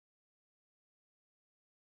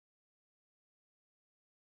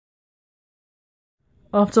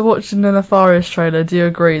After watching the Nefarious trailer, do you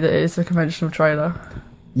agree that it is a conventional trailer?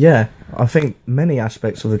 Yeah, I think many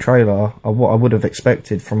aspects of the trailer are what I would have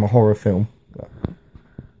expected from a horror film.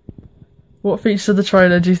 What features of the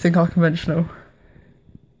trailer do you think are conventional?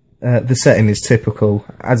 The setting is typical,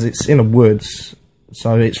 as it's in a woods,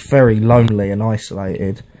 so it's very lonely and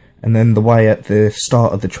isolated. And then the way at the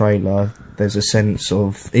start of the trailer, there's a sense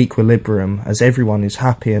of equilibrium, as everyone is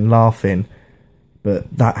happy and laughing,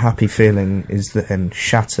 but that happy feeling is then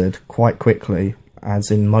shattered quite quickly,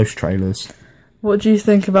 as in most trailers. What do you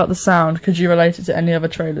think about the sound? Could you relate it to any other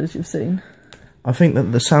trailers you've seen? I think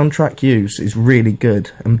that the soundtrack used is really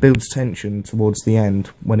good and builds tension towards the end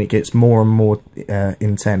when it gets more and more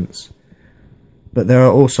intense. But there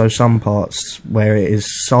are also some parts where it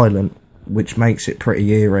is silent, which makes it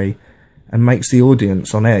pretty eerie and makes the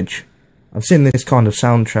audience on edge. I've seen this kind of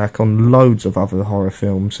soundtrack on loads of other horror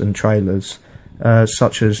films and trailers,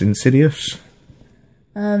 such as Insidious.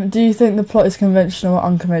 Do you think the plot is conventional or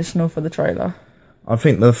unconventional for the trailer? I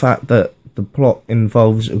think the fact that the plot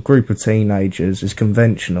involves a group of teenagers is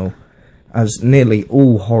conventional, as nearly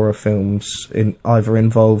all horror films either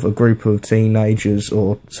involve a group of teenagers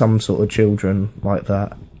or some sort of children like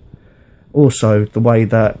that. Also, the way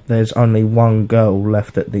that there's only one girl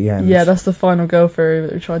left at the end. Yeah, that's the final girl theory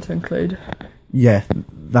that we tried to include. Yeah,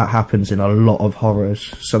 that happens in a lot of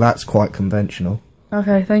horrors, so that's quite conventional.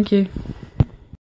 Okay, thank you.